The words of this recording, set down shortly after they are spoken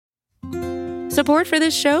Support for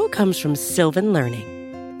this show comes from Sylvan Learning.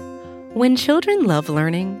 When children love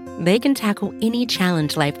learning, they can tackle any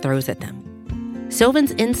challenge life throws at them.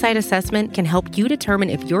 Sylvan's Insight Assessment can help you determine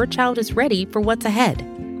if your child is ready for what's ahead.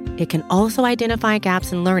 It can also identify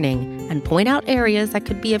gaps in learning and point out areas that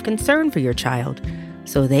could be of concern for your child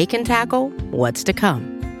so they can tackle what's to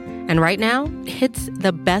come. And right now, it's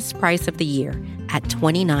the best price of the year at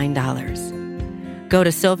 $29. Go to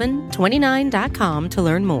sylvan29.com to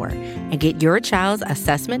learn more and get your child's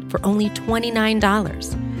assessment for only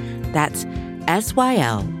 $29. That's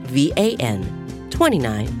SYLVAN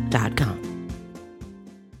 29.com.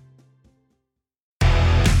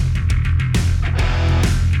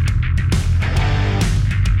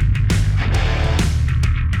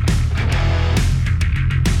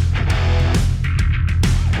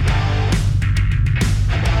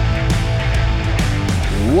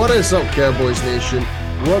 What is up, Cowboys Nation?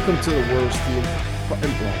 Welcome to the World's Team.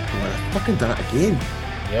 Fucking that again.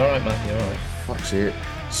 You're alright, man. You're alright. Fuck's sake.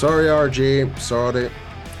 Sorry, RJ. Sorry.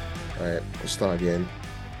 Alright, we'll start again.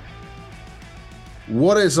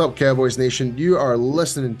 What is up, Cowboys Nation? You are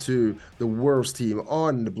listening to the World's Team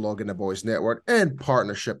on the Blogging the Boys Network in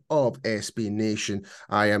partnership of SB Nation.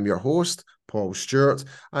 I am your host, Paul Stewart,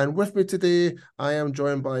 and with me today, I am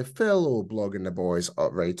joined by fellow Blogging the Boys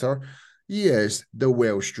writer. He is the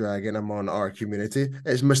Welsh Dragon among our community.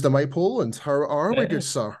 It's Mr. Mike Poland. How are we, good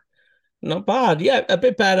sir? Not bad. Yeah, a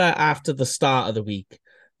bit better after the start of the week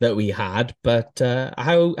that we had. But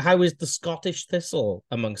how is the Scottish Thistle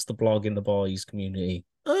amongst the Blogging the Boys community?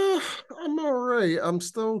 I'm all right. I'm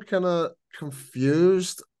still kind of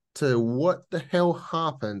confused to what the hell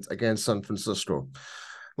happened against San Francisco.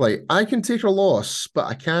 Like, I can take a loss, but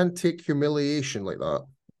I can't take humiliation like that.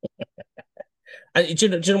 And do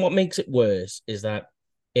you know what makes it worse is that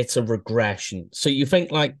it's a regression. So you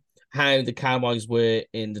think like how the Cowboys were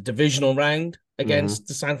in the divisional round against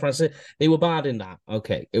the San Francisco, they were bad in that.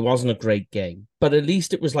 Okay, it wasn't a great game, but at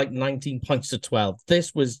least it was like 19 points to 12.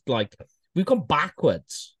 This was like, we've gone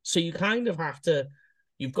backwards. So you kind of have to,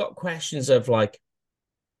 you've got questions of like,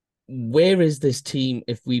 where is this team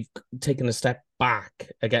if we've taken a step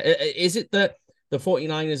back again? Is it that the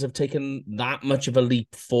 49ers have taken that much of a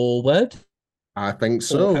leap forward? I think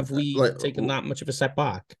so. Or have we taken that much of a step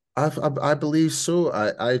back? I believe so.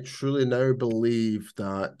 I truly now believe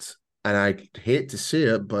that, and I hate to say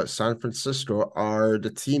it, but San Francisco are the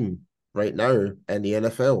team right now in the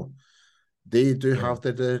NFL. They do have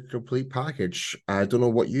the complete package. I don't know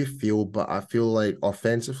what you feel, but I feel like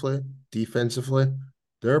offensively, defensively,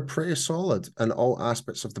 they're pretty solid in all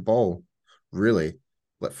aspects of the ball, really.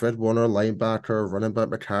 Like Fred Warner, linebacker, running back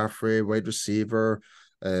McCaffrey, wide receiver,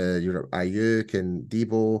 you've got Ayuk and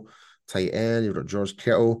Debo, tight end, you've got George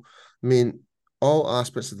Kittle. I mean, all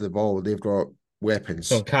aspects of the ball, they've got weapons.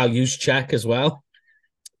 So Kyle Juszczyk as well.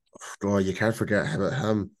 Oh, you can't forget about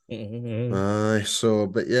him. But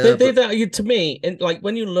to me, like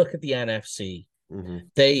when you look at the NFC,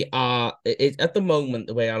 they are at the moment,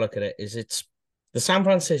 the way I look at it is it's the San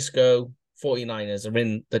Francisco 49ers are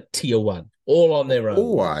in the tier 1, all on their own.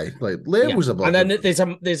 Oh, levels above. And then there's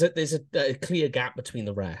a clear gap between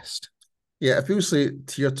the rest. Yeah, if you say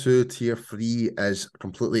tier 2, tier 3 is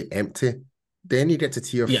completely empty, then you get to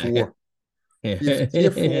tier 4. Yeah. Tier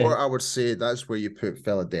 4, I would say that's where you put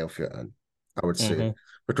Philadelphia in. I would say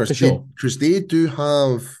because they do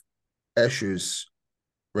have issues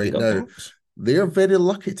right now. They're very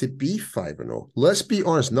lucky to be 5-0. Let's be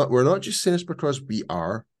honest. We're not just saying this because we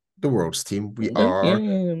are the World's Team. We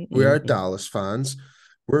are Dallas fans.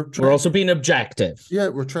 We're also being objective. Yeah,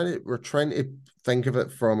 we're trying to think of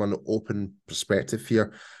it from an open perspective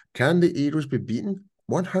here. Can the Eagles be beaten?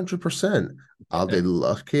 100%. Are they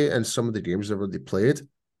lucky in some of the games that they played?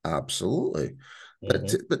 Absolutely.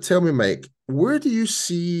 But tell me, Mike, where do you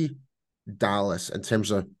see Dallas in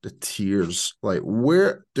terms of the tiers? Like,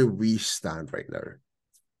 where do we stand right now?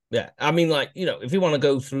 Yeah, I mean, like, if you want to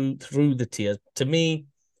go through the tiers, to me,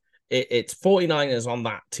 it's 49ers on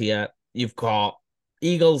that tier. You've got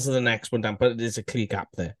Eagles are the next one down, but there's a clear gap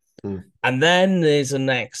there. And then there's a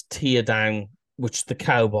next tier down, which the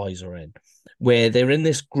Cowboys are in, where they're in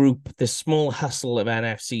this group, this small hustle of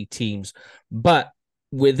NFC teams. But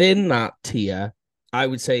within that tier, I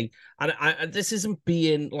would say, and this isn't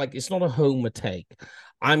being like, it's not a homer take.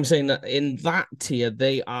 I'm saying that in that tier,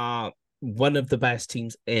 they are one of the best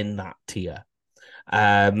teams in that tier.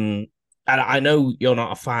 And I know you're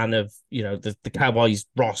not a fan of, the Cowboys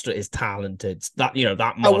roster is talented. That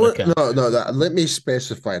moniker. Let me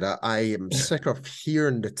specify that. I am sick of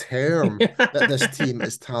hearing the term that this team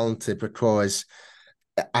is talented because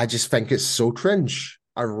I just think it's so cringe.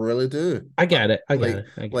 I really do. I get it. I get Like, it.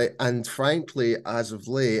 I get it. and frankly, as of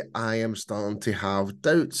late, I am starting to have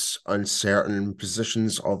doubts on certain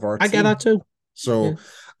positions of our I get team. that too. Yeah. So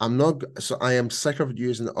I'm not. So I am sick of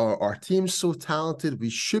using our team's so talented. We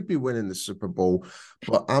should be winning the Super Bowl,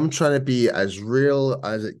 but I'm trying to be as real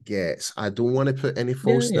as it gets. I don't want to put any Yeah.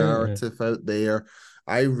 false Yeah. Yeah. narrative out there.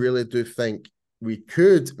 I really do think we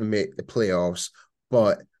could make the playoffs,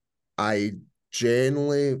 but I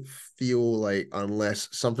genuinely feel like unless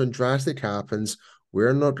something drastic happens,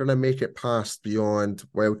 we're not going to make it past beyond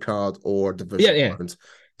wild card or Yeah. division Yeah. round. See,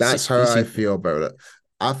 That's how I see, feel about it.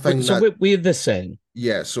 I think so that we're the same.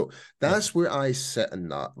 yeah, so Yeah. that's where I sit in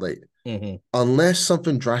that. Like, Mm-hmm. unless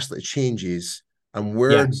something drastically changes and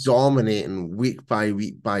we're Yes. dominating week by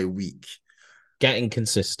week by week, Getting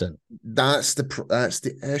consistent. that's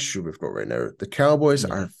the issue we've got right now. The Cowboys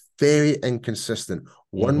Yeah. are very inconsistent.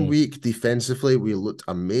 One Mm-hmm. week defensively, we looked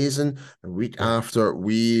amazing. The week Yeah. after,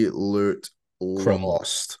 we looked Crumble.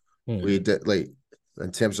 lost. Mm-hmm. We did like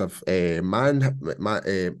in terms of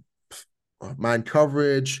man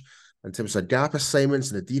coverage, in terms of gap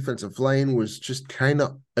assignments, and the defensive line was just kind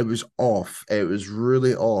of it was off. It was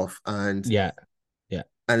really off, and Yeah. Yeah.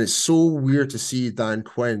 and it's so weird to see Dan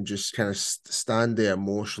Quinn just kind of stand there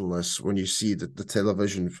motionless when you see the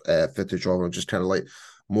television footage of him just kind of like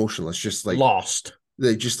motionless, just Lost.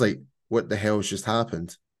 like what the hell's just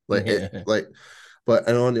happened? Like it Yeah. like but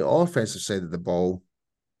and on the offensive side of the ball,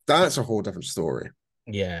 that's a whole different story.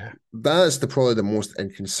 Yeah. That's probably the most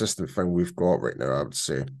inconsistent thing we've got right now, I would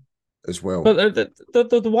say, as well. But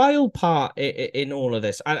the wild part in all of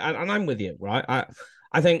this, and I'm with you, right?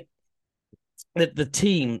 I think that the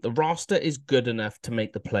team, the roster is good enough to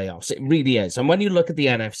make the playoffs. It really is. And when you look at the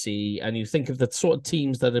NFC and you think of the sort of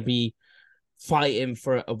teams that will be fighting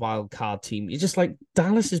for a wild card team, you're just like,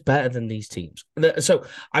 Dallas is better than these teams. So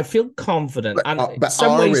I feel confident. And in But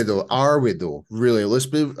some are we ways, though? Are we though? Really? Let's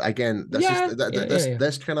be again. This is yeah,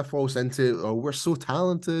 this kind of falls into oh we're so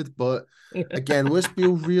talented, but yeah. again, let's be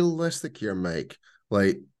realistic here, Mike.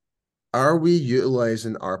 Like, are we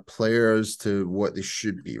utilizing our players to what they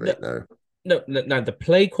should be right now? No, the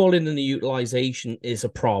play calling and the utilization is a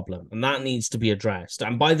problem, and that needs to be addressed.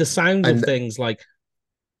 And by the sound of And things, like,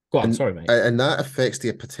 go on, sorry, mate. and that affects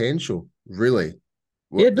their potential, really.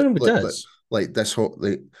 Yeah, no, it does. Like this whole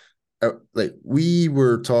like we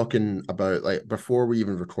were talking about like before we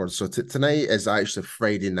even recorded. So tonight is actually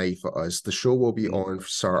Friday night for us. The show will be on for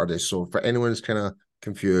Saturday. So for anyone who's kind of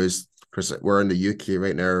confused, because we're in the UK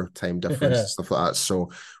right now, time difference and stuff like that. So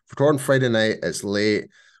recording Friday night, it's late.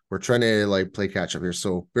 We're trying to like play catch up here.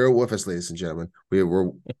 So bear with us, ladies and gentlemen. We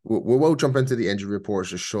will jump into the injury reports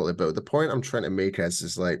just shortly. But the point I'm trying to make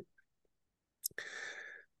is like,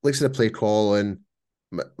 Lisa play calling.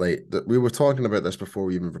 Like we were talking about this before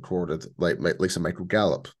we even recorded, like Lisa Michael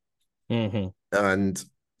Gallup. Mm-hmm. And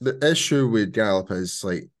the issue with Gallup is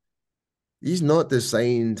like he's not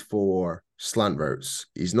designed for slant routes.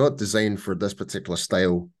 He's not designed for this particular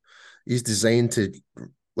style. He's designed to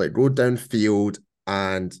like go downfield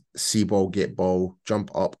and see ball, get ball, jump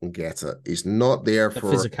up and get it. He's not there the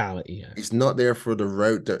for physicality. Yeah. He's not there for the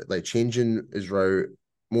route that like changing his route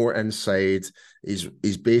more inside. He's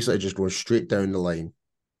basically just going straight down the line,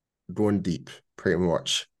 going deep, pretty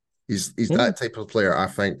much. He's that type of player, I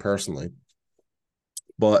think, personally.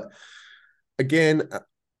 But again,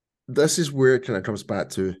 this is where it kind of comes back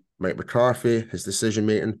to Mike McCarthy, his decision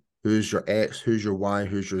making. Who's your X? Who's your Y?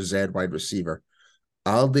 Who's your Z wide receiver?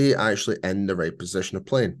 Are they actually in the right position of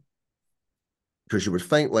playing? Because you would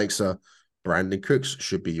think like so Brandon Cooks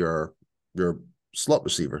should be your slot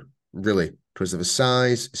receiver, really, because of his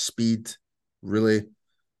size, speed, really.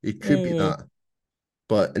 He could be that.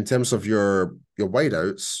 But in terms of your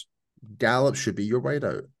wideouts, Gallup should be your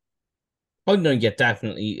wideout. Oh no, yeah,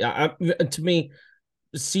 definitely. To me,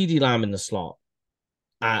 CeeDee Lamb in the slot,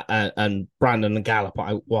 and Brandon and Gallup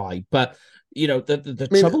out wide. But you know the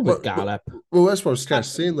trouble with Gallup. Well, that's what I was kind of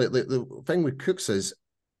saying. Like the thing with Cooks is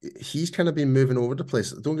he's kind of been moving over the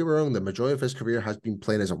place. Don't get me wrong; the majority of his career has been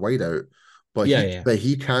playing as a wideout, but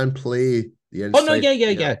he can play the inside. Oh no,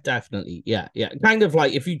 yeah, definitely, yeah. Kind of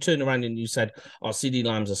like if you turn around and you said, "Oh, CeeDee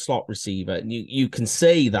Lamb's a slot receiver," and you can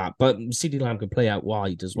say that, but CeeDee Lamb can play out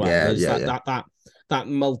wide as well. That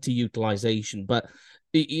multi-utilization. But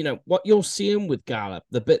you know what you're seeing with Gallup,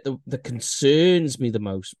 the bit that concerns me the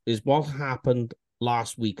most is what happened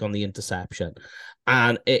last week on the interception,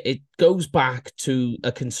 and it goes back to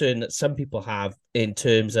a concern that some people have in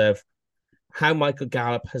terms of how Michael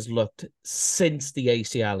Gallup has looked since the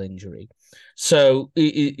ACL injury. So,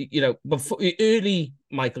 you know, before early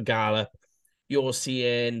Michael Gallup, You're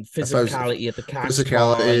seeing thousand physicality at the catch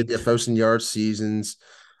physicality, point. the 1,000 yard seasons.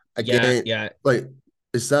 Yeah, Again, yeah. like,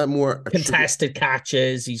 is that more Contested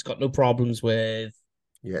catches, he's got no problems with.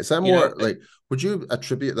 Yeah, is that You more know, like? Would you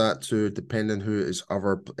attribute that to depending who his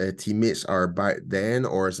other teammates are back then,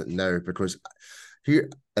 or is it now? Because here,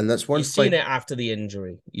 and that's one you've seen thing. it after the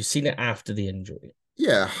injury. You've seen it after the injury.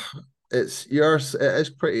 Yeah, it's yours. It is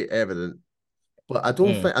pretty evident, but I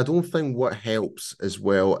don't think what helps as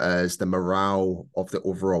well as the morale of the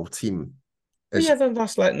overall team But is yeah, then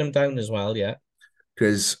that's letting them down as well. Yeah.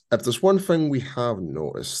 because if there's one thing we have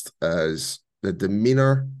noticed is the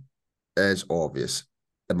demeanor is obvious,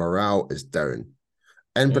 the morale is down,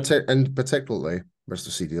 and particularly Mr.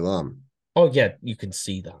 CD Lamb. Oh yeah, you can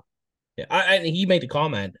see that. Yeah, and he made a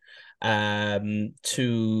comment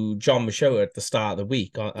to John Machota at the start of the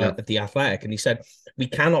week Yeah. at the Athletic, and he said we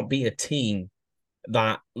cannot be a team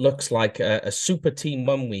that looks like a super team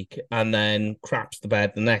one week and then craps the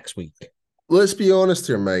bed the next week. Let's be honest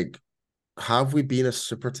here, Mike. Have we been a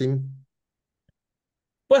super team?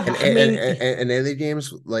 Well, I mean, In any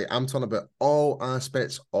games, like I'm talking about all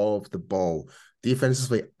aspects of the ball,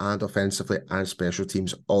 defensively and offensively and special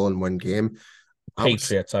teams, all in one game.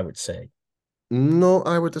 Patriots, I would say. No,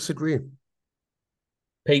 I would disagree.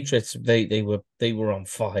 Patriots, they were on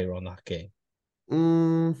fire on that game.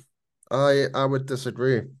 I would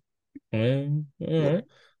disagree. All right.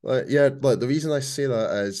 Like, yeah, like the reason I say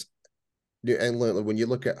that is, and like, when you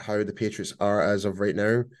look at how the Patriots are as of right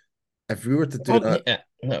now, if we were to do that, yeah,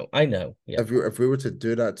 no, I know. Yeah, if we were to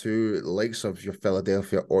do that to the likes of your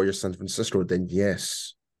Philadelphia or your San Francisco, then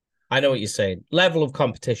yes. I know what you're saying. Level of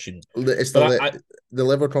competition. It's the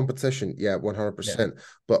level of competition, yeah, 100%.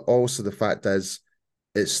 But also the fact is,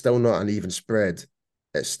 it's still not an even spread.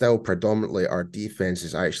 It's still predominantly our defense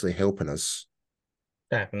is actually helping us.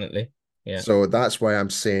 Definitely. Yeah. So that's why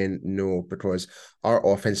I'm saying no, because our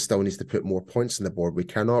offense still needs to put more points on the board. We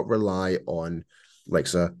cannot rely on like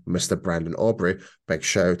Mr. Brandon Aubrey. Big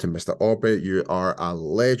shout out to Mr. Aubrey. You are a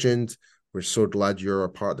legend. We're so glad you're a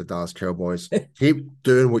part of the Dallas Cowboys. Keep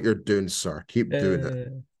doing what you're doing, sir. Keep doing it.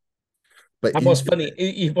 But and what's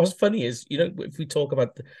funny is, you know, if we talk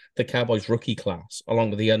about the Cowboys rookie class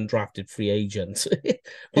along with the undrafted free agents,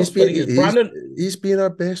 he's being our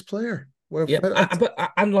best player.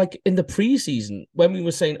 And like in the preseason, when we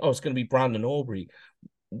were saying, oh, it's going to be Brandon Aubrey,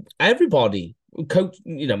 everybody, coach,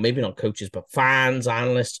 you know, maybe not coaches, but fans,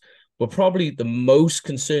 analysts, were probably the most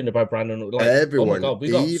concerned about Brandon. Like, everyone, oh my God, we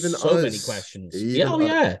got so many questions.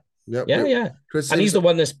 Yeah, yeah. And he's the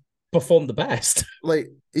one that's performed the best. Like,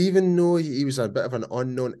 even though he was a bit of an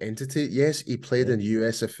unknown entity, yes, he played in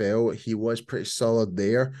USFL. He was pretty solid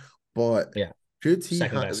there, but could he?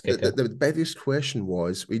 The biggest question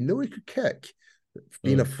was, we know he could kick,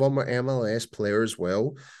 being a former MLS player as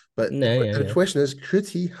well. But the question is, could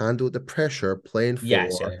he handle the pressure playing for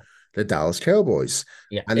the Dallas Cowboys?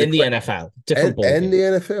 Yeah, and in the NFL, different ball in the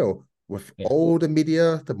NFL, with all the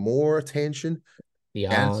media, the more attention. The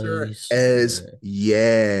answer eyes. is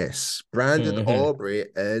yes. Brandon Aubrey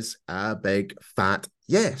is a big fat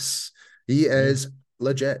yes. He is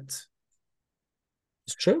legit.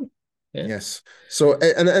 It's true. Yeah. Yes. So,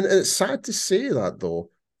 and it's sad to say that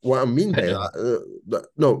though. What I mean by that,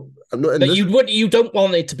 no, I'm not. You don't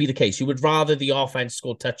want it to be the case. You would rather the offense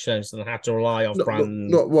score touchdowns than have to rely on Brandon.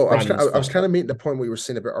 No, well, I was kind of making the point what you were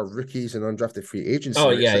saying about our rookies and undrafted free agents. Oh,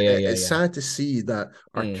 it's sad to see that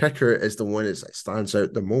our kicker is the one that stands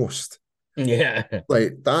out the most. Yeah,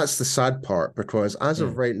 like that's the sad part, because as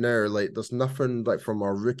of right now, like there's nothing like from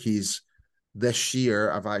our rookies this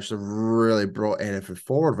year I've actually really brought anything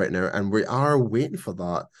forward right now, and we are waiting for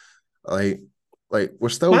that. Like we're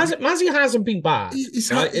still Mazzy hasn't been bad. He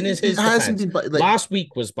hasn't been bad. Like, last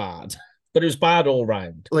week was bad, but it was bad all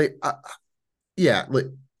round. Like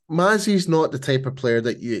Mazzy's not the type of player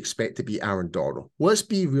that you expect to be Aaron Donald. Let's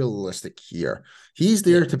be realistic here. He's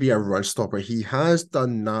there to be a run stopper. He has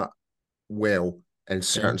done that well in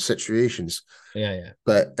certain situations. Yeah.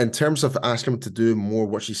 But in terms of asking him to do more,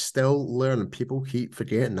 which he's still learning, people keep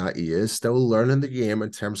forgetting that he is still learning the game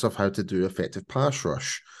in terms of how to do effective pass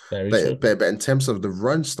rush. But in terms of the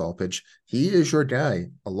run stoppage, he is your guy,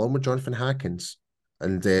 along with Jonathan Hankins.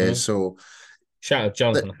 And so shout out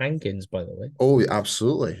Jonathan Hankins, by the way. Oh,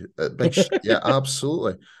 absolutely.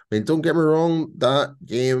 Absolutely. I mean, don't get me wrong, that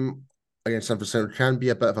game against San Francisco can be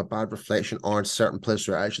a bit of a bad reflection on certain players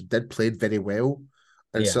who actually did play very well.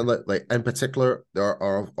 And so, like in particular, there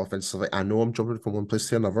are offensively. I know I'm jumping from one place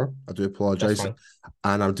to another. I do apologize,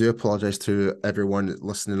 and I do apologize to everyone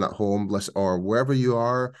listening at home, or wherever you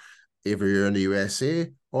are, either you're in the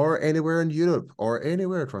USA or anywhere in Europe or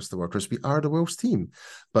anywhere across the world, because we are the Wolves team.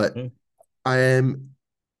 But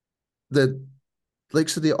The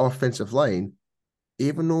likes of the offensive line,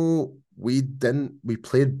 even though we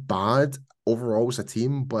played bad overall as a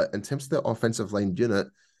team, but in terms of the offensive line unit,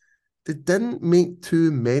 they didn't make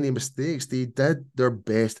too many mistakes. They did their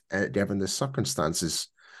best at given the circumstances.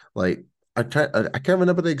 Like I can't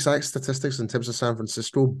remember the exact statistics in terms of San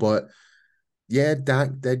Francisco, but yeah,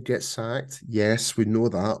 Dak did get sacked. Yes, we know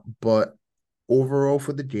that. But overall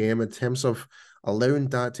for the game, in terms of allowing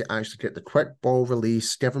Dak to actually get the quick ball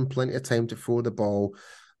release, give him plenty of time to throw the ball,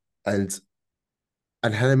 and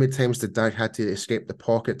how many times did Dak had to escape the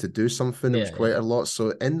pocket to do something? It was quite a lot.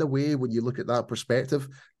 So in the way, when you look at that perspective,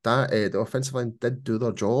 that the offensive line did do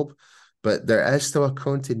their job, but there is still a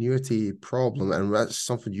continuity problem, and that's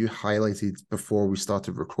something you highlighted before we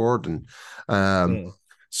started recording.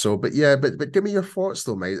 So, but yeah, but give me your thoughts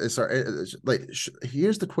though, mate.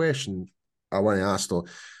 Here's the question I want to ask though: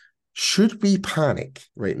 should we panic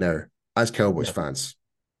right now as Cowboys fans?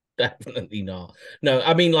 Definitely not. No,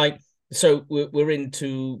 I mean, like, so we're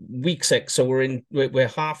into week 6, so we're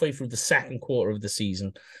halfway through the second quarter of the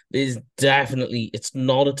season. It's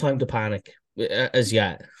not a time to panic as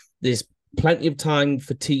yet. There's plenty of time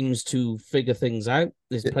for teams to figure things out.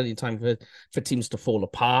 There's plenty of time for teams to fall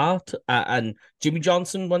apart. And Jimmy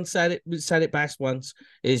Johnson once said it best once,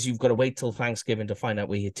 is you've got to wait till Thanksgiving to find out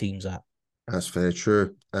where your team's at. That's very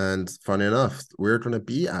true. And funny enough, we're going to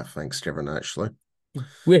be at Thanksgiving actually.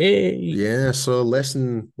 Yeah, so less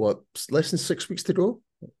than 6 weeks to go.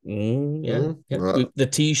 Yeah. The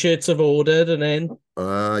t-shirts have ordered and then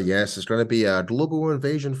yes, it's going to be a global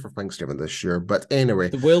invasion for Thanksgiving this year, but anyway,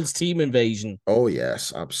 the world's team invasion. Oh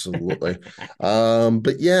yes, absolutely.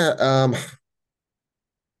 But yeah,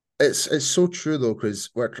 it's so true though, because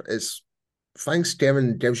it's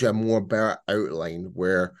Thanksgiving gives you a more better outline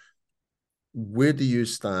where do you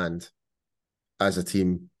stand as a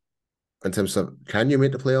team in terms of, can you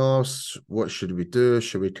make the playoffs? What should we do?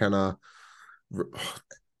 Should we kind of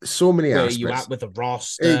so many where aspects. Where you at with the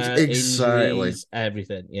roster, exactly, injuries,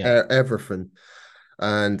 everything. Yeah, everything.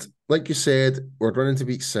 And like you said, we're going into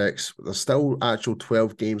week 6. There's still actual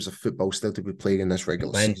 12 games of football still to be played in this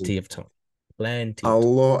regular season. Plenty of time.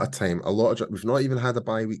 Lot of time. We've not even had a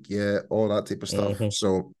bye week yet, all that type of stuff.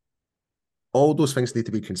 So all those things need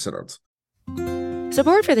to be considered.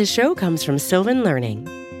 Support for this show comes from Sylvan Learning.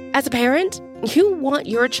 As a parent, you want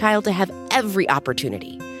your child to have every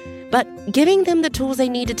opportunity. But giving them the tools they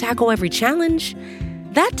need to tackle every challenge,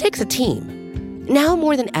 that takes a team. Now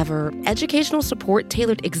more than ever, educational support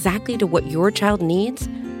tailored exactly to what your child needs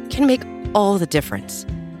can make all the difference.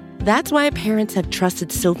 That's why parents have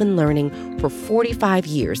trusted Sylvan Learning for 45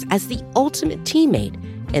 years as the ultimate teammate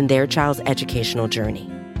in their child's educational journey,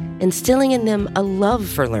 instilling in them a love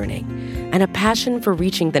for learning and a passion for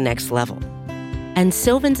reaching the next level. And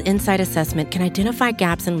Sylvan's Insight Assessment can identify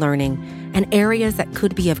gaps in learning and areas that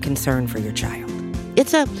could be of concern for your child.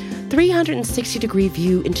 It's a 360-degree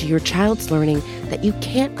view into your child's learning that you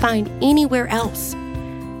can't find anywhere else,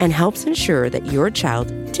 and helps ensure that your child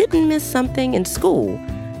didn't miss something in school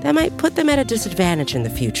that might put them at a disadvantage in the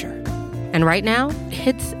future. And right now,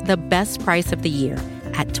 it's the best price of the year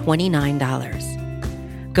at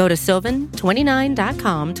 $29. Go to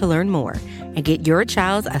sylvan29.com to learn more and get your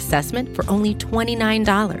child's assessment for only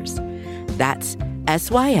 $29. That's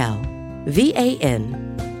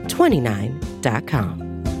SYLVAN29.com.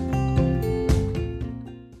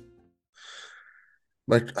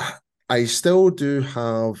 Like, I still do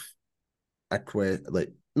have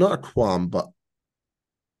not a qualm, but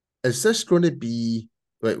is this going to be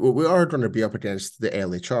we are going to be up against the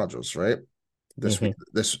LA Chargers, right? This week,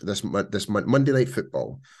 this Monday Night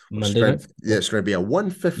Football. Monday night? Yeah, it's going to be a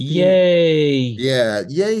 1:15. Yay! Yeah,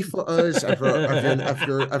 yay for us.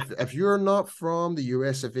 If you're not from the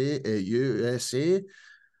USA,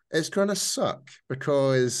 it's going to suck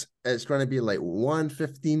because it's going to be like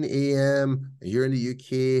 1:15 a.m. You're in the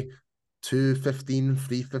UK, 2:15,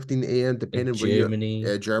 3:15 a.m. depending where you're.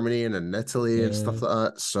 Germany and in Italy and stuff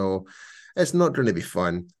like that. So it's not going to be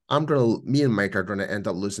fun. Me and Mike are going to end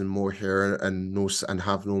up losing more hair and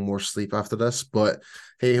have no more sleep after this. But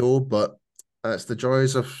hey ho, but that's the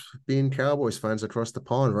joys of being Cowboys fans across the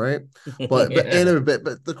pond, right? But anyway,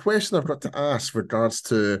 but the question I've got to ask regards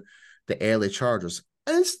to the LA Chargers,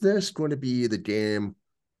 is this going to be the game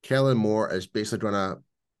Kellen Moore is basically going to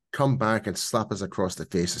come back and slap us across the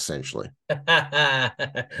face, essentially?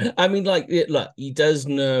 I mean, look, he does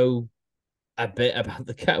know a bit about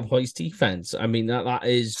the Cowboys defense. I mean, that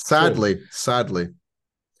is sadly.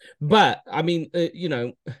 But I mean,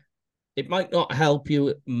 it might not help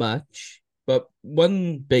you much. But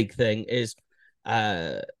one big thing is,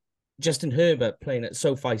 Justin Herbert playing at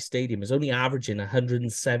SoFi Stadium is only averaging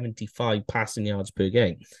 175 passing yards per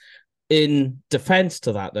game. In defense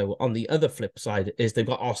to that, though, on the other flip side is they've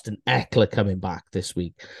got Austin Eckler coming back this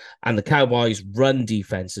week, and the Cowboys' run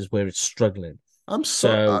defense is where it's struggling. I'm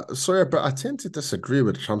sorry, but I tend to disagree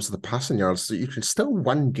with terms of the passing yards. So you can still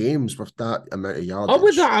win games with that amount of yardage. Oh,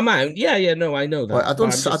 with that amount, yeah, no, I know that. Like, I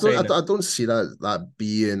don't see that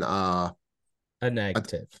being a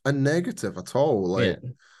negative, a negative at all. Like, yeah.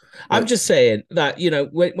 I'm just saying that, you know,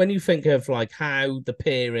 when you think of like how the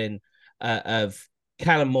pairing of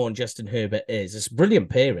Kellen Moore and Justin Herbert is, it's a brilliant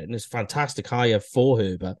pairing. It's a fantastic hire for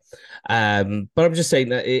Herbert. But I'm just saying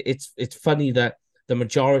that it's funny that the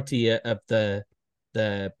majority of the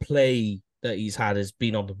play that he's had has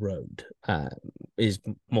been on the road, is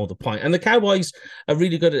more the point. And the Cowboys are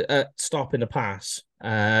really good at stopping the pass.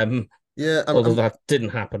 Although that didn't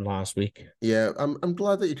happen last week. Yeah, I'm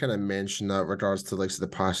glad that you kind of mentioned that regards to like the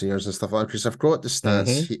passing yards and stuff like that, because I've got the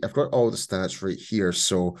stats. I've got all the stats right here.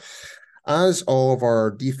 So, as all of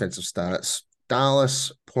our defensive stats,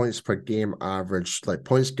 Dallas points per game average, like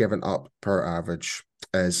points given up per average,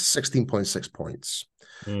 is 16.6 points.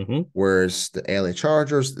 Whereas the LA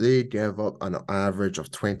Chargers, they give up an average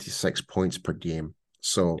of 26 points per game.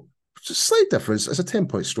 So, it's a slight difference. It's a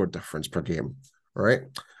 10-point score difference per game, right?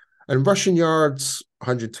 And rushing yards,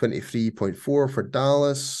 123.4 for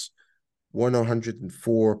Dallas,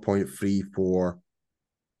 104.3 for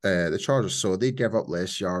the Chargers. So they give up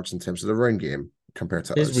less yards in terms of the run game compared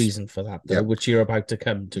to us. There's reason for that, though, which you're about to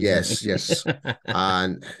come to. Yes.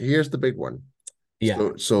 And here's the big one.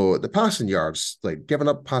 Yeah. So the passing yards, like giving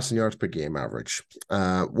up passing yards per game average,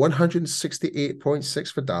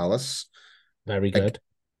 168.6 for Dallas. Very good.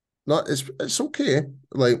 It's okay.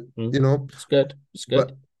 Like, you know. It's good.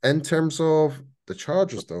 But in terms of the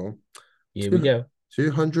Chargers, though, here we go.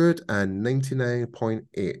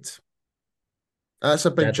 299.8. That's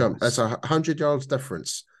a big jump. That's 100 yards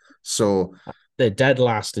difference. So they're dead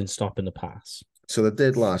last in stopping the pass. So they're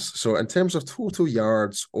dead last. So in terms of total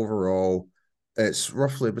yards overall, it's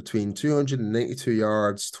roughly between 292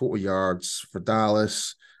 yards, total yards for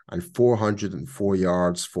Dallas, and 404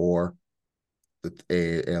 yards for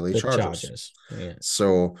the LA Chargers. Yeah.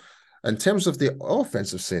 So in terms of the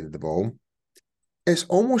offensive side of the ball, it's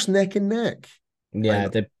almost neck and neck. Yeah,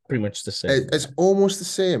 they're pretty much the same. It's almost the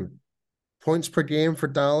same. Points per game for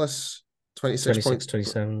Dallas, 26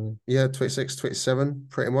 27. Yeah, 26, 27,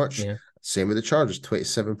 pretty much. Yeah. Same with the Chargers,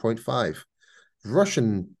 27.5.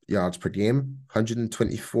 Rushing yards per game,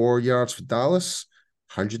 124 yards for Dallas,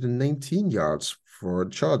 119 yards for the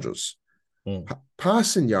Chargers.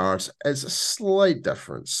 Passing yards is a slight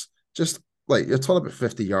difference. Just like you're talking about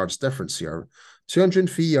 50 yards difference here.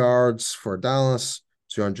 203 yards for Dallas,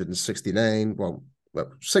 269. Well,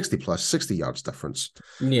 60 plus 60 yards difference.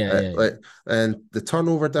 Yeah. And the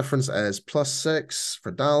turnover difference is +6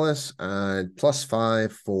 for Dallas and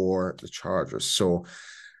 +5 for the Chargers. So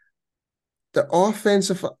the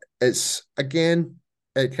offensive, it's again,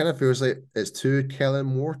 it kind of feels like it's two Kellen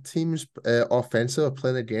Moore teams offensive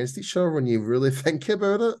playing against each other when you really think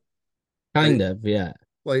about it. Kind of, yeah.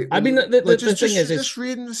 Like, I mean, the thing is, just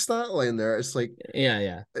reading the stat line there, it's like,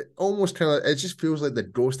 yeah, it almost kind of, it just feels like the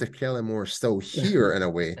ghost of Kellen Moore is still here in a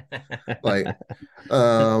way. Like,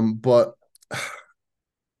 but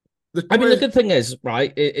I mean, the good thing is,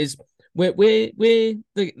 right, is where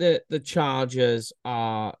the Chargers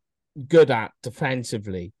are good at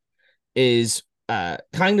defensively is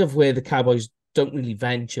kind of where the Cowboys don't really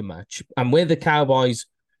venture much, and where the Cowboys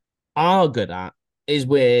are good at is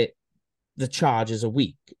where the Chargers are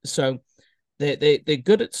weak. So they're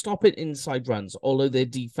good at stopping inside runs, although their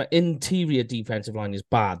interior defensive line is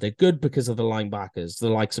bad. They're good because of the linebackers, the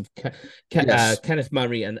likes of Kenneth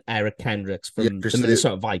Murray and Eric Kendricks from the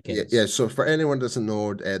Minnesota Vikings. Yeah, so for anyone who doesn't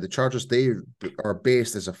know, the Chargers, they are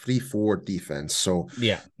based as a 3-4 defense. So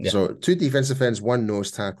so two defensive ends, one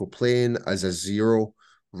nose tackle, playing as a 0,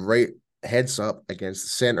 right heads up against the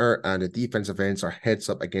center, and the defensive ends are heads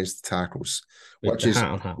up against the tackles, which is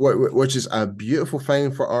a beautiful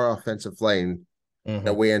thing for our offensive line in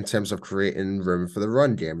a way, in terms of creating room for the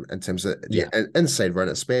run game, in terms of the inside run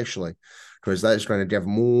especially, because that is going to give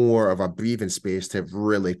more of a breathing space to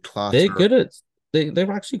really clatter. They're good at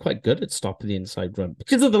they're actually quite good at stopping the inside run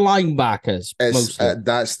because of the linebackers. Mostly.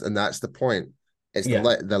 That's the point. It's the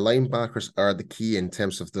linebackers are the key in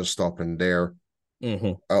terms of their stopping their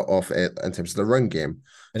off it in terms of the run game.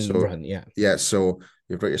 So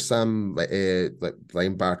you've got your Sam like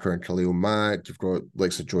linebacker and Khalil Mack. You've got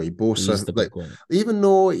like Joey Bosa. Even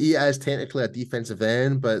though he is technically a defensive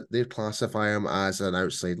end, but they classify him as an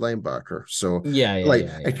outside linebacker. So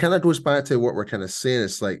it kind of goes back to what we're kind of saying.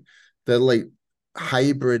 It's like They're like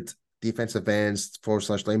hybrid defensive ends, forward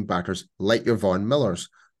slash linebackers, like your Von Millers,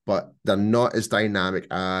 but they're not as dynamic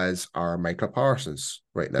as our Micah Parsons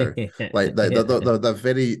right now. Like they're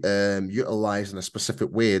very utilized in a specific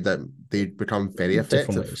way that they become very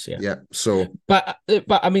effective. Different ways, yeah. So, but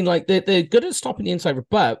I mean, like they're good at stopping the inside.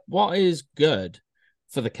 But what is good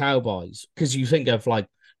for the Cowboys? Because you think of like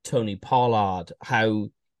Tony Pollard, how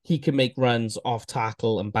he can make runs off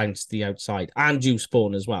tackle and bounce to the outside, and Juice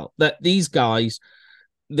Vaughn as well. That these guys,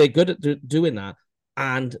 they're good at doing that.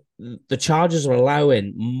 And the Chargers are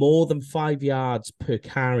allowing more than 5 yards per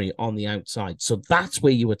carry on the outside. So that's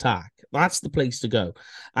where you attack. That's the place to go.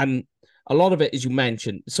 And a lot of it, as you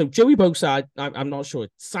mentioned. So Joey Bosa, I'm not sure.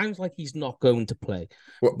 It sounds like he's not going to play.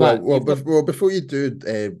 Before you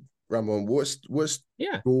do, Ramon, let's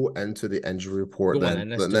go into the injury report then.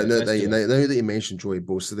 Now that you mentioned Joey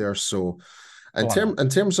Bosa there, so in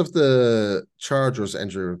terms of the Chargers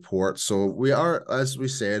injury report, so we are, as we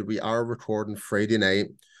said, we are recording Friday night.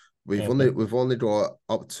 We've only got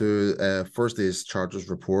up to Thursday's Chargers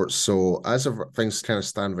report. So as of things kind of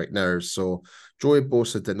stand right now, so Joey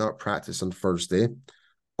Bosa did not practice on Thursday.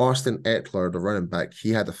 Austin Ekeler, the running back,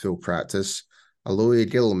 he had a full practice. Aloy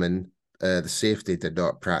Gilman, the safety, did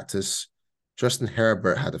not practice. Justin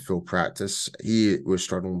Herbert had a full practice. He was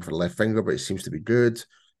struggling with the left finger, but he seems to be good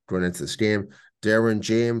going into this game. Derwin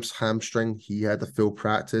James, hamstring, he had a full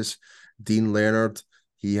practice. Dean Leonard,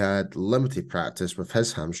 he had limited practice with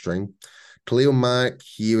his hamstring. Khalil Mack,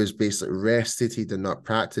 he was basically rested. He did not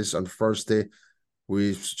practice on Thursday.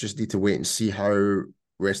 We just need to wait and see how the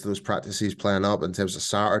rest of those practices plan up in terms of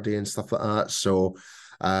Saturday and stuff like that. So,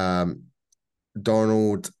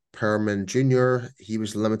 Donald Perman Jr., he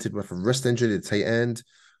was limited with a wrist injury at tight end.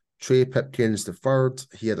 Trey Pipkins III,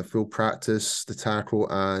 he had a full practice. The tackle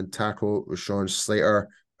Rashawn Slater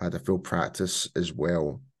had a full practice as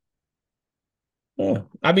well. Oh,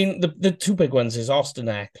 I mean, the two big ones is Austin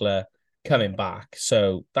Ekeler coming back.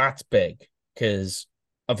 So that's big because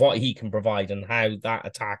of what he can provide and how that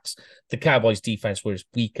attacks the Cowboys defense where it's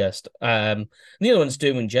weakest. The other one's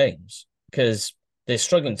Derwin James because they're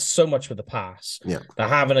struggling so much with the pass. Yeah. That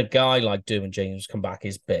having a guy like Derwin James come back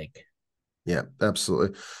is big. Yeah,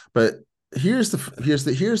 absolutely. But here's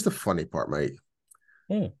the funny part, mate.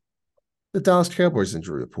 The Dallas Cowboys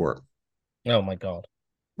injury report. Oh my God.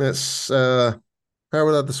 It's how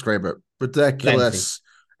would I describe it? Ridiculous.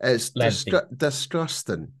 Lengthy. It's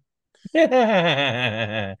disgusting.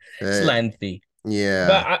 It's lengthy. Yeah.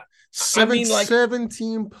 But I mean, like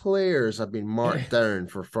 17 players have been marked down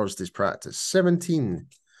for Thursday's practice. 17.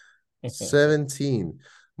 17.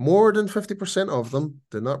 More than 50% of them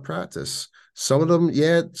did not practice. Some of them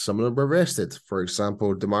were rested. For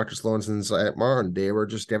example, DeMarcus Lawrence and Martin, they were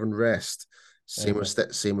just given rest. Same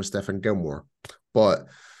with Stephen Gilmore. But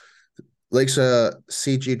like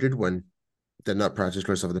CJ Goodwin did not practice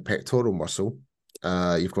because of the pectoral muscle.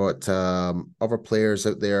 You've got other players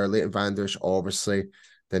out there, Leighton Vander Esch, obviously,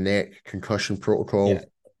 the neck concussion protocol.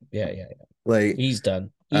 Yeah. Like he's done.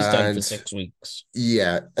 He's done for 6 weeks.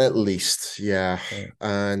 Yeah, at least. Yeah.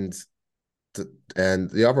 And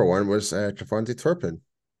the other one was Javonte Turpin.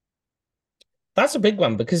 That's a big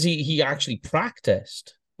one because he actually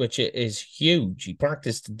practiced, which is huge. He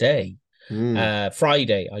practiced today,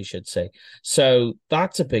 Friday, I should say. So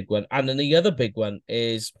that's a big one. And then the other big one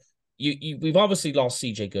is we've obviously lost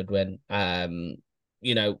CJ Goodwin.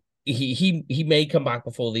 He may come back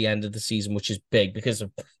before the end of the season, which is big because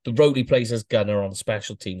of the role he plays as gunner on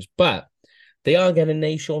special teams. But they are getting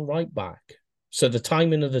Nahshon Wright back. So the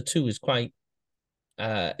timing of the two is quite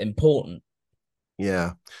important.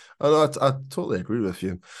 Yeah, I totally agree with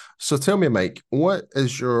you. So tell me, Mike, what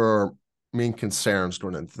is your main concerns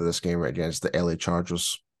going into this game against the LA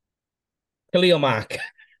Chargers? Khalil Mack.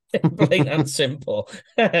 Plain and simple.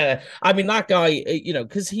 I mean, that guy,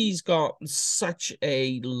 because he's got such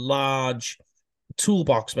a large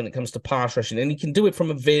toolbox when it comes to pass rushing, and he can do it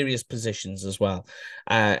from various positions as well,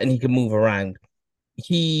 and he can move around.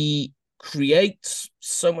 He creates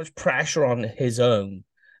so much pressure on his own.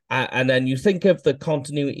 And then you think of the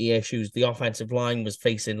continuity issues the offensive line was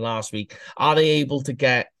facing last week. Are they able to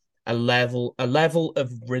get a level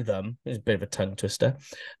of rhythm? It's a bit of a tongue twister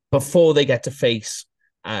before they get to face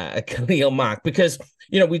Khalil Mack, because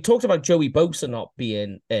we talked about Joey Bosa not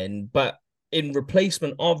being in, but in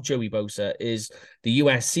replacement of Joey Bosa is the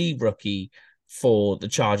USC rookie for the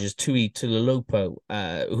Chargers, Tui Tuilopo,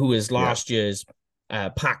 who is last year's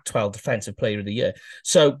Pac-12 Defensive Player of the Year.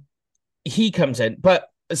 So he comes in, but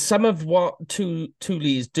some of what Tuli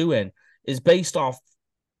is doing is based off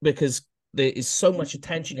because there is so much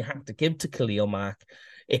attention you have to give to Khalil Mack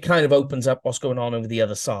it kind of opens up what's going on over the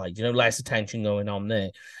other side, less attention going on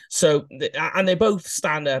there. So, and they both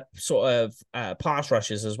stand up sort of pass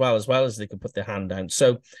rushes as well as they can put their hand down.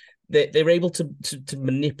 So they're able to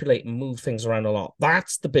manipulate and move things around a lot.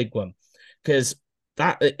 That's the big one, because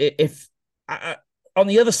that if on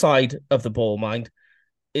the other side of the ball, mind,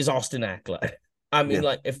 is Austin Eckler. I mean,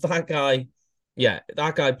 like if that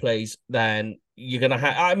guy plays, then you're gonna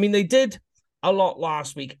have. I mean, they did a lot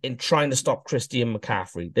last week in trying to stop Christian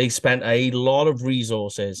McCaffrey. They spent a lot of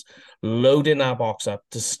resources loading that box up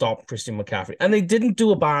to stop Christian McCaffrey, and they didn't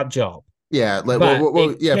do a bad job. Yeah, but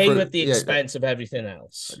it came at the expense of everything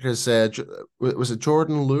else. Because was it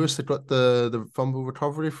Jordan Lewis that got the fumble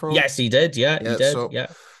recovery from? Yes, he did. Yeah, he did. So,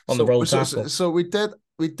 on the roll tackle. So we did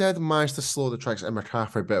manage to slow the tracks in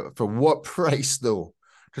McCaffrey, but for what price though?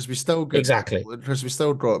 Because we still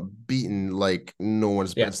got beaten like no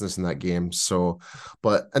one's business in that game. So,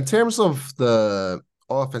 but in terms of the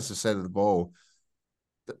offensive side of the ball,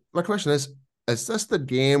 my question is this the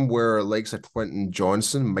game where likes of Quentin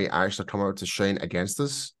Johnson might actually come out to shine against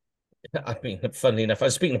us? I mean, funnily enough, I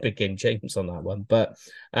was speaking to Big Game James on that one, but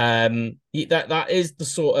that is the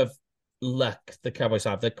sort of luck the Cowboys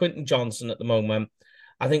have. The Quentin Johnson at the moment,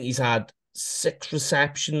 I think he's had 6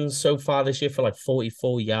 receptions so far this year for like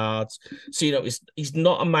 44 yards. So, he's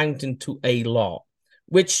not amounting to a lot,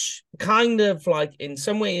 which kind of like in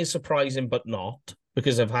some way is surprising, but not,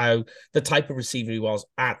 because of how the type of receiver he was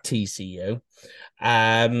at TCU.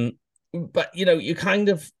 But, you kind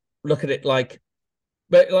of look at it like,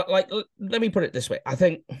 let me put it this way. I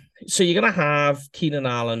think, so you're going to have Keenan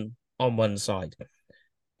Allen on one side.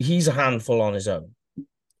 He's a handful on his own.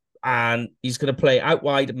 And he's going to play out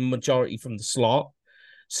wide majority from the slot.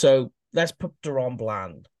 So let's put DaRon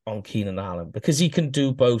Bland on Keenan Allen, because he can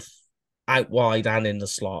do both out wide and in the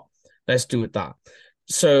slot. Let's do it that.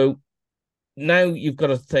 So now you've got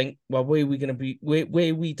to think, well, where are we going to be?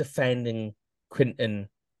 Where are we defending Quentin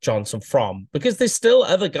Johnson from? Because there's still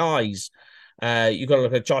other guys. You've got to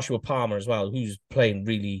look at Joshua Palmer as well, who's playing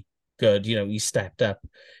really good. He stepped up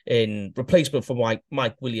in replacement for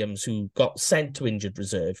Mike Williams, who got sent to injured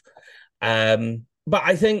reserve. But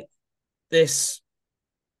I think this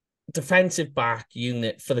defensive back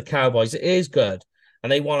unit for the Cowboys is good,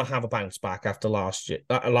 and they want to have a bounce back after last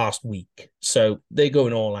week. So they're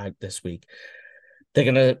going all out this week. They're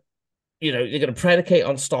gonna predicate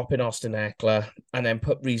on stopping Austin Eckler, and then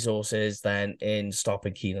put resources then in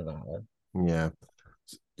stopping Keenan Allen. Yeah.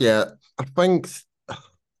 I think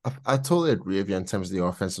I totally agree with you in terms of the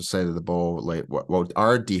offensive side of the ball. Like,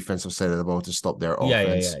 our defensive side of the ball to stop their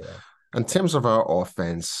offense. Yeah. In terms of our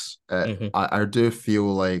offense, I do feel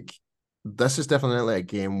like this is definitely a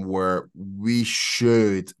game where we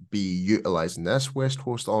should be utilizing this West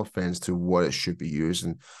Coast offense to what it should be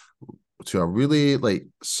using, to a really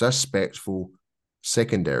suspectful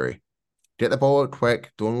secondary. Get the ball out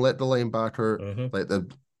quick. Don't let the linebacker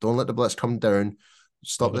don't let the blitz come down.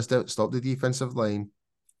 Stop the defensive line,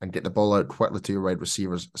 and get the ball out quickly to your wide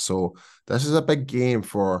receivers. So this is a big game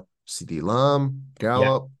for CeeDee Lamb,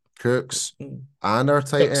 Gallup, Cooks, and our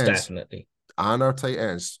tight ends. Definitely. And our tight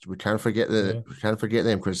ends. We can't forget them,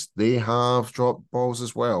 because they have dropped balls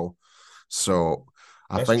as well. So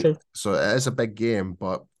I think true. So it is a big game,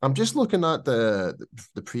 but I'm just looking at the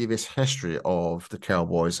previous history of the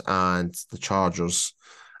Cowboys and the Chargers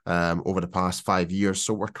over the past 5 years.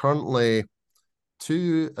 So we're currently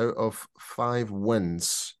 2 out of 5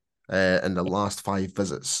 wins in the last 5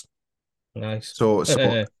 visits. Nice. So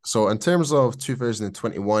in terms of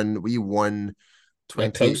 2021, we won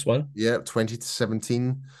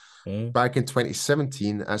 20-17. Back in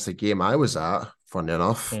 2017, that's the game I was at. Funny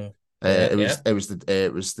enough, it was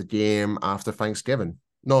the game after Thanksgiving.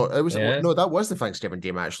 No, that was the Thanksgiving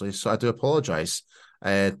game actually. So I do apologize.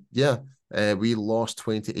 We lost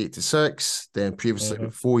 28-6. Then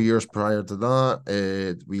previously, 4 years prior to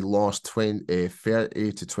that, we lost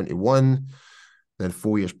 30-21. Then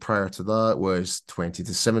 4 years prior to that was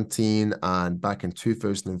 20-17, and back in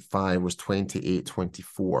 2005 was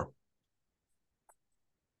 28-24.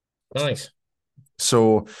 Nice.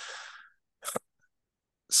 So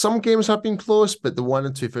some games have been close, but the one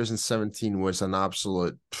in 2017 was an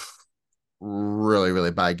absolute really,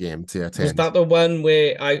 really bad game to attend. Was that the one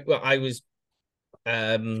where I was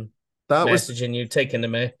messaging you, taking the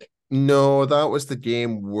mic? No, that was the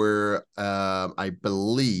game where I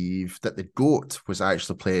believe that the GOAT was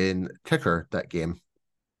actually playing kicker that game.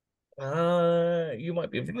 You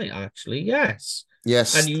might be right, actually. Yes.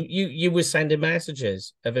 And you were sending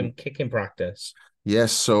messages of him kicking practice.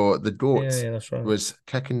 Yes, so the GOAT that's right. was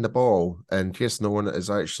kicking the ball. In case no one is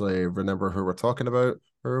actually remember who we're talking about,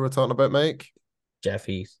 Mike? Jeff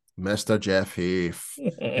Heath. Mr. Jeff Heath.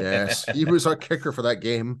 Yes, he was our kicker for that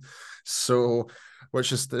game. So,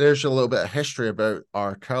 there's a little bit of history about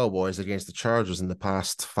our Cowboys against the Chargers in the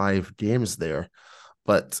past 5 games there.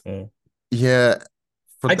 But yeah,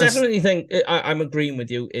 I definitely think I'm agreeing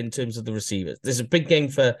with you in terms of the receivers. There's a big game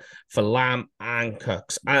for Lamb and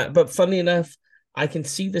Cooks. But funnily enough, I can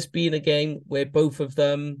see this being a game where both of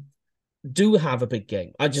them do have a big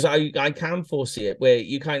game. I can foresee it where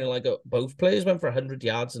you kind of like both players went for 100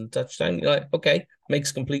 yards and touchdown. You're like, okay,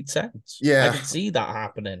 makes complete sense. Yeah, I can see that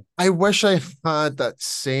happening. I wish I had that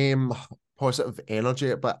same positive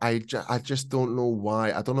energy, but I just don't know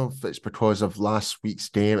why. I don't know if it's because of last week's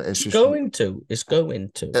game. It's going to. I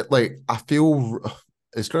feel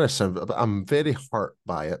it's going to sound, but I'm very hurt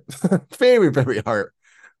by it. Very, very hurt.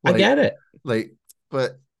 I get it.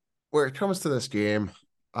 But where it comes to this game,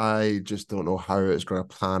 I just don't know how it's going to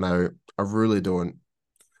plan out. I really don't.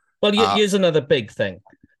 Well, here's another big thing.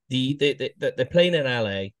 They're playing in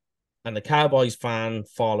LA, and the Cowboys fan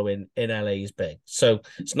following in LA is big. So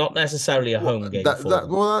it's not necessarily a home game for them.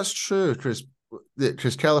 Well, that's true,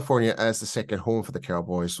 because California is the second home for the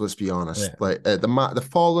Cowboys. Let's be honest. Yeah. The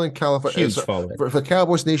following California, huge following for the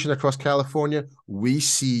Cowboys nation across California, we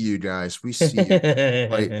see you guys. We see you.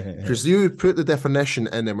 Because you put the definition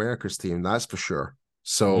in America's team, that's for sure.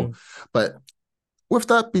 So, but with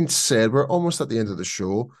that being said, we're almost at the end of the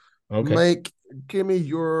show. Okay. Mike, give me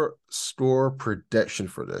your score prediction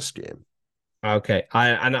for this game. Okay,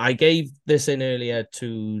 I gave this in earlier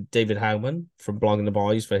to David Howman from Blogging the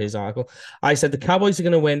Boys for his article. I said the Cowboys are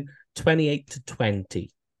going to win 28-20.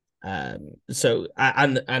 So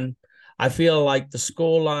I feel like the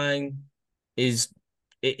scoreline is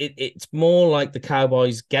it's more like the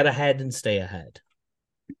Cowboys get ahead and stay ahead.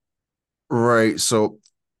 Right, so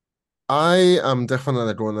I am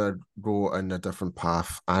definitely going to go in a different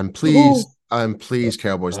path. And please,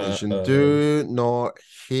 Cowboys Nation, do not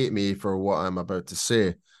hate me for what I'm about to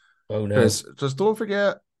say. Oh no! Because just don't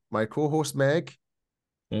forget my co-host Meg,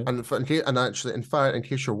 and in fact, in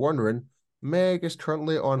case you're wondering, Meg is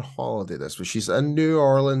currently on holiday this week. She's in New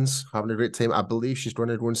Orleans having a great time. I believe she's going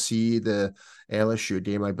to go and see the LSU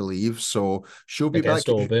game, I believe. So she'll be back.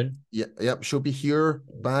 Yep, she'll be here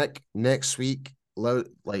back next week,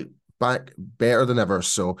 back better than ever.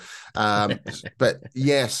 So, but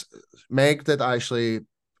yes, Meg did actually.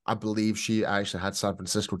 I believe she actually had San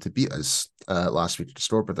Francisco to beat us last week to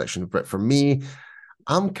score prediction. But for me,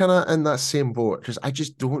 I'm kind of in that same boat because I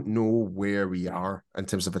just don't know where we are in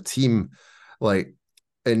terms of a team. Like,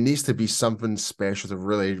 it needs to be something special to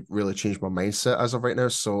really, really change my mindset as of right now.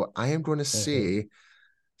 So I am going to say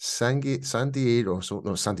San Diego.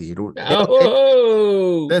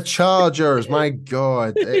 Oh! The Chargers, my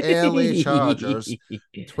God. The LA Chargers,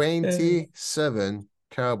 27,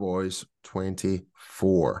 Cowboys,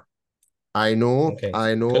 24. I know.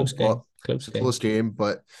 Close game,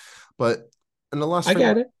 but in the last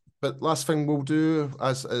last thing we'll do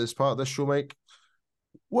as part of this show, Mike,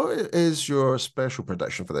 what is your special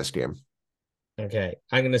prediction for this game? Okay,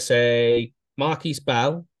 I'm going to say Marquise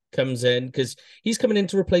Bell comes in because he's coming in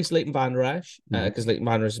to replace Leighton Vander Esch because Leighton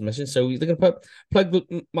Vander Esch is missing. So they're going to plug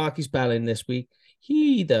Marquise Bell in this week.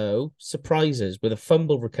 He, though, surprises with a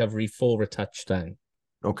fumble recovery for a touchdown.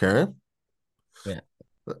 Okay. Yeah.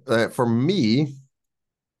 For me,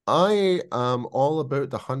 I am all about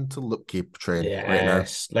the Hunter Luepke train right now.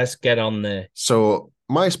 Let's get on there. So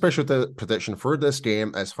my special prediction for this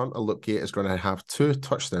game is Hunter Luepke is going to have 2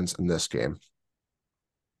 touchdowns in this game.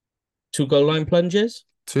 2 goal line plunges?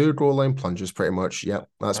 2 goal line plunges, pretty much. Yep,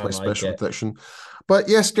 that's my special prediction. But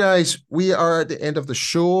yes, guys, we are at the end of the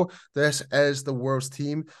show. This is the World's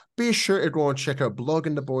Team. Be sure to go and check out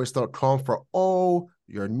bloggingtheboys.com for all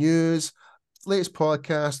your news, latest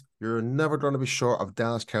podcast. You're never going to be short of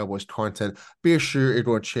Dallas Cowboys content. Be sure to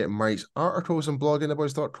go and check Mike's articles on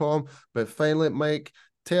bloggingtheboys.com. But finally, Mike,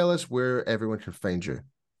 tell us where everyone can find you.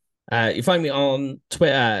 You find me on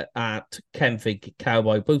Twitter at Kenfig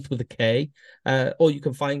Cowboy, both with a K, or you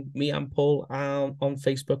can find me and Paul on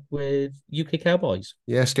Facebook with UK Cowboys.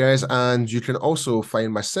 Yes, guys, and you can also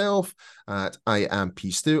find myself at I am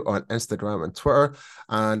P Stu on Instagram and Twitter.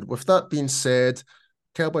 And with that being said,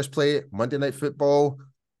 Cowboys play Monday Night Football.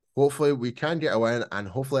 Hopefully we can get a win, and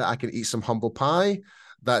hopefully I can eat some humble pie.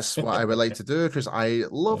 That's what I would like to do, because I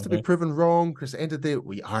love to be proven wrong, because at the end of the day,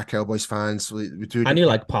 we are Cowboys fans. We do. And you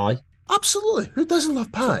like pie? Absolutely. Who doesn't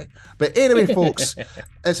love pie? But anyway, folks,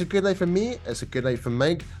 it's a good night for me. It's a good night for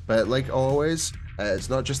Mike. But like always,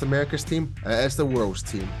 it's not just America's team. It's the world's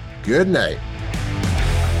team. Good night.